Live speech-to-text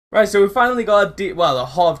Right, so we finally got a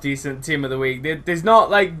half decent team of the week. There's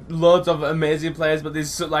not like loads of amazing players, but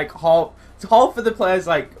there's like half of the players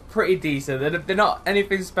like pretty decent. They're not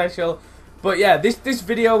anything special. But yeah, this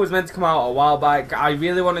video was meant to come out a while back. I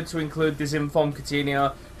really wanted to include this informed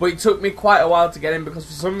Coutinho, but it took me quite a while to get him because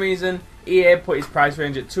for some reason EA put his price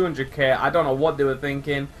range at 200k. I don't know what they were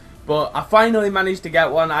thinking, but I finally managed to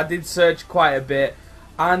get one. I did search quite a bit.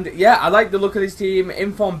 And yeah, I like the look of this team.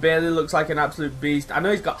 Inform Bailey looks like an absolute beast. I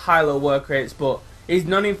know he's got high-low work rates, but his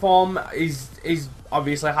non-inform is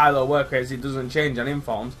obviously high-low work rates. It doesn't change on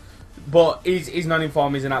informs. But his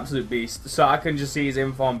non-inform is an absolute beast. So I can just see his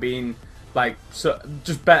inform being like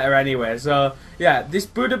just better anyway. So yeah, this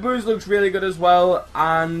Boudebouz looks really good as well.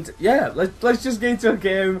 And yeah, let's just get into a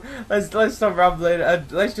game. Let's stop rambling.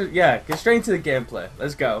 Let's just get straight into the gameplay.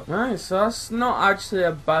 Let's go. Right, so that's not actually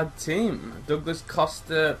a bad team. Douglas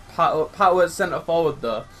Costa, Pato at centre forward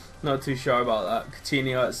though. Not too sure about that.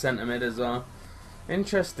 Coutinho at centre mid as well.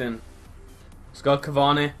 Interesting. Let's go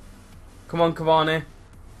Cavani. Come on Cavani.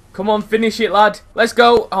 Come on, finish it, lad. Let's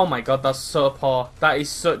go. Oh my god, that's so poor. That is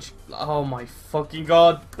such... Oh my fucking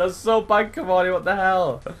god. That's so bad, Cavani. What the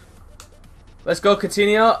hell? Let's go,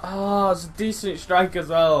 Coutinho. Oh, it's a decent strike as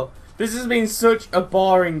well. This has been such a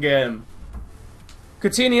boring game.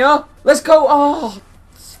 Coutinho. Let's go. Oh,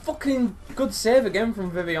 it's fucking good save again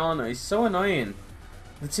from Viviano. He's so annoying.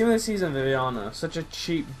 The team of the season, Viviano. Such a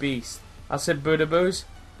cheap beast. I said Boudebouz.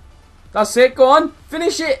 That's it, go on,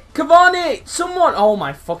 finish it, Cavani, someone, oh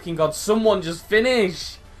my fucking god, someone just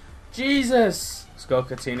finish, Jesus, let's go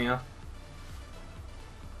Coutinho,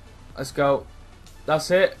 let's go,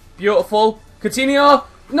 that's it, beautiful, Coutinho,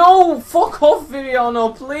 no, fuck off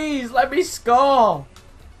Viviano, please, let me score,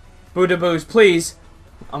 Boudebouz, please,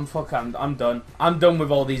 I'm done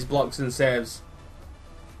with all these blocks and saves,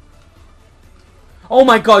 oh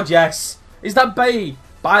my god, yes, is that Bailey,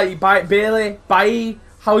 Bailey,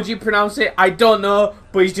 how do you pronounce it? I don't know,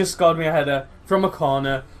 but he's just scored me a header from a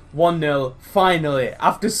corner. 1-0, finally,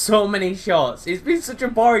 after so many shots. It's been such a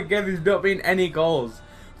boring game, there's not been any goals.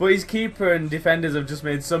 But his keeper and defenders have just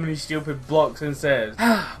made so many stupid blocks and saves.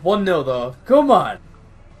 1-0 though, come on.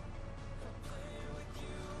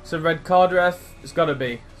 So red card, ref, it's gotta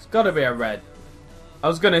be a red. I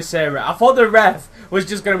was gonna say red. I thought the ref was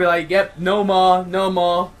just gonna be like, yep, no more,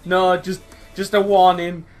 no, just a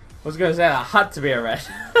warning. I was going to say that had to be a red.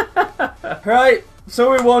 Right,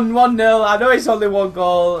 so we won 1-0. I know it's only one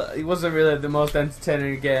goal. It wasn't really the most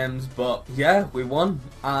entertaining games, but yeah, we won.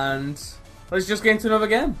 And let's just get into another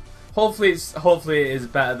game. Hopefully it is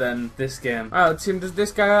better than this game. Alright, what team does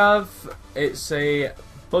this guy have? It's a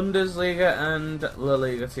Bundesliga and La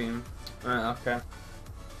Liga team. Right, okay.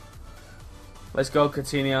 Let's go,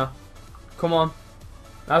 Coutinho. Come on.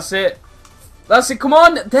 That's it. That's it, come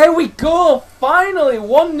on! There we go! Finally!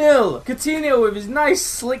 1-0! Coutinho with his nice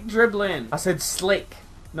slick dribbling. I said slick,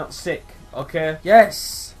 not sick, okay?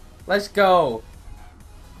 Yes! Let's go!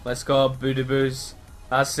 Let's go, Boudebouz.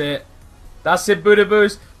 That's it. That's it,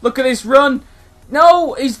 Boudebouz. Look at this run!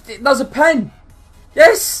 No! There's a pen!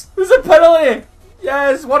 Yes! There's a penalty!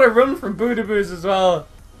 Yes! What a run from Boudebouz as well.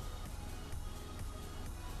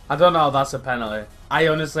 I don't know how that's a penalty. I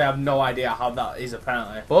honestly have no idea how that is a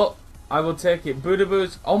penalty. But I will take it.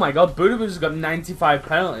 Boudebouz. Oh my god, Boudebouz has got 95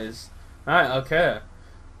 penalties. Right, okay.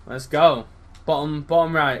 Let's go. Bottom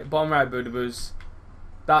right, Boudebouz.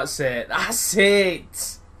 That's it. That's it.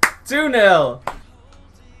 2-0.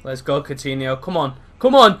 Let's go, Coutinho. Come on.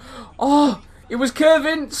 Come on. Oh, it was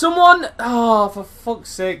curving. Someone. Oh, for fuck's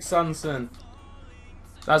sake, Sanson.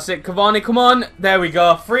 That's it, Cavani. Come on. There we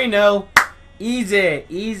go. 3-0. Easy.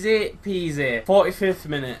 Easy peasy. 45th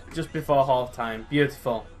minute. Just before half time.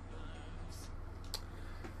 Beautiful.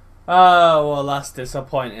 Oh, well, that's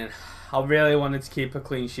disappointing. I really wanted to keep a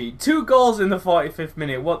clean sheet. 2 goals in the 45th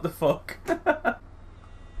minute. What the fuck?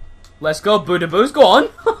 Let's go, Boudebouz. Go on.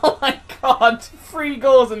 Oh, my God. 3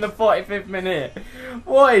 goals in the 45th minute.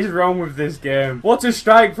 What is wrong with this game? What a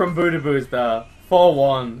strike from Boudebouz there.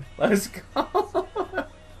 4-1. Let's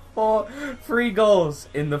go. 3 goals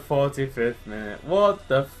in the 45th minute. What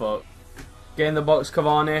the fuck? Get in the box,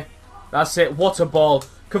 Cavani. That's it. What a ball.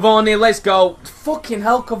 Cavani, let's go. Fucking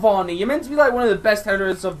hell, Cavani. You're meant to be like one of the best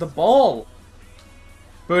headers of the ball.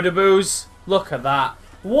 Boudebouz. Look at that.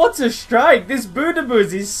 What a strike. This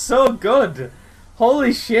Boudebouz is so good.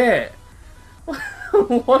 Holy shit.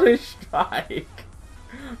 What a strike.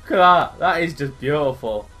 Look at that. That is just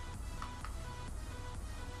beautiful.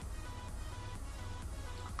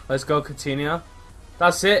 Let's go, Coutinho.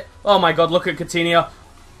 That's it. Oh my god, look at Coutinho.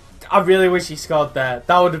 I really wish he scored there.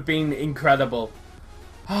 That would have been incredible.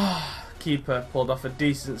 Keeper pulled off a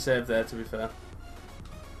decent save there, to be fair.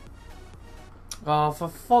 Oh, for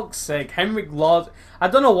fuck's sake, Henrik Lawson. I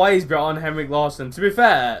don't know why he's brought on Henrik Lawson. To be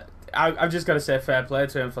fair, I've just got to say fair play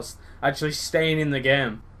to him for actually staying in the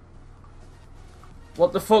game.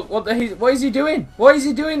 What the fuck? What is he doing? What is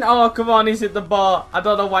he doing? Oh, come on, he's hit the bar. I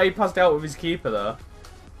don't know why he passed out with his keeper, though.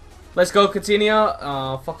 Let's go, Coutinho.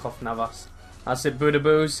 Oh, fuck off, Navas. That's it,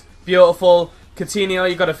 Boudebouz. Beautiful. Coutinho,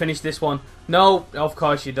 you got to finish this one. No, of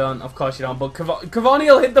course you don't. Of course you don't. But Cavani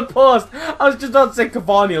will hit the post. I was just about to say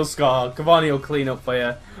Cavani will score. Cavani will clean up for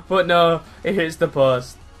you. But no, it hits the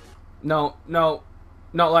post. No, no.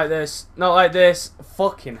 Not like this. Not like this.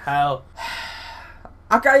 Fucking hell.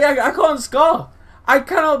 I can't score. I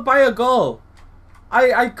cannot buy a goal.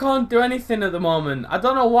 I can't do anything at the moment. I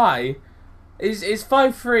don't know why. It's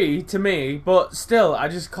 5-3 to me, but still, I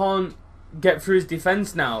just can't get through his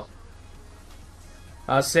defence now.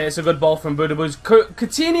 I'll say it's a good ball from Boudebouz.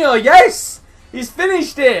 Coutinho, yes! He's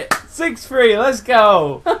finished it! 6-3, let's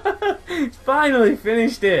go! He's finally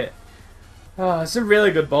finished it. Oh, it's a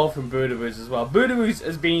really good ball from Boudebouz as well. Boudebouz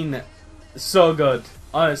has been so good.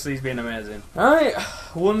 Honestly, he's been amazing. Alright,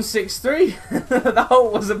 1-6-3. That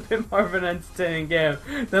was a bit more of an entertaining game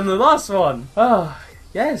than the last one. Oh,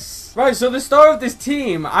 yes. Right, so the star of this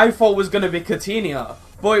team I thought was going to be Coutinho.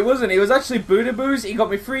 But it wasn't. It was actually Boudebouz. He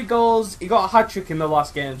got me 3 goals. He got a hat-trick in the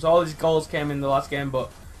last game. So all his goals came in the last game.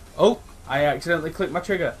 But, oh, I accidentally clicked my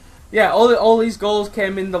trigger. Yeah, all these goals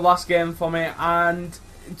came in the last game for me. And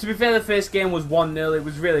to be fair, the first game was 1-0. It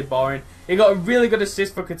was really boring. He got a really good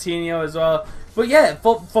assist for Coutinho as well. But yeah,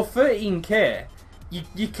 for 13k,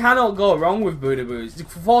 you cannot go wrong with Boudebouz.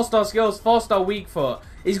 4-star skills, 4-star weak foot.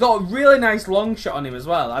 He's got a really nice long shot on him as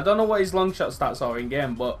well. I don't know what his long shot stats are in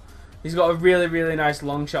game, but he's got a really, really nice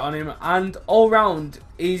long shot on him. And all round,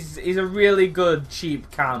 he's a really good, cheap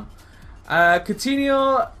cam.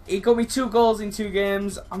 Coutinho, he got me 2 goals in 2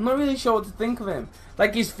 games. I'm not really sure what to think of him.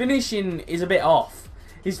 Like, his finishing is a bit off.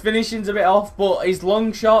 His finishing's a bit off, but his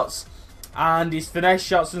long shots and his finesse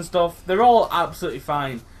shots and stuff, they're all absolutely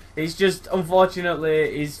fine. It's just,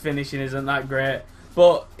 unfortunately, his finishing isn't that great.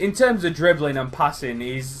 But in terms of dribbling and passing,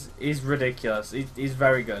 he's ridiculous. He's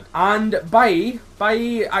very good. And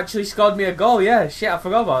Bailly actually scored me a goal. Yeah, shit, I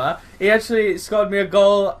forgot about that. He actually scored me a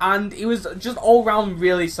goal, and he was just all round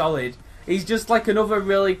really solid. He's just like another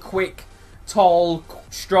really quick, tall,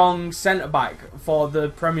 strong centre back for the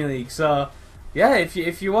Premier League. So yeah,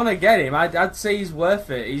 if you want to get him, I'd say he's worth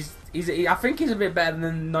it. I think he's a bit better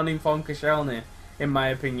than non-informed Koscielny, in my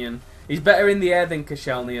opinion. He's better in the air than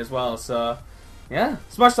Koscielny as well. So yeah,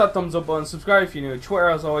 smash that thumbs up button, subscribe if you're new. Twitter,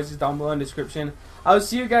 as always, is down below in the description. I'll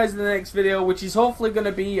see you guys in the next video, which is hopefully going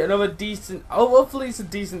to be another decent... Oh, hopefully it's a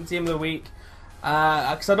decent team of the week.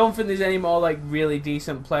 Because I don't think there's any more like really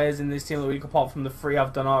decent players in this team of the week apart from the 3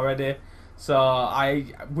 I've done already. So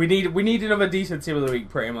we need another decent team of the week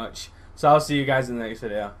pretty much. So I'll see you guys in the next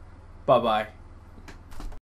video. Bye bye.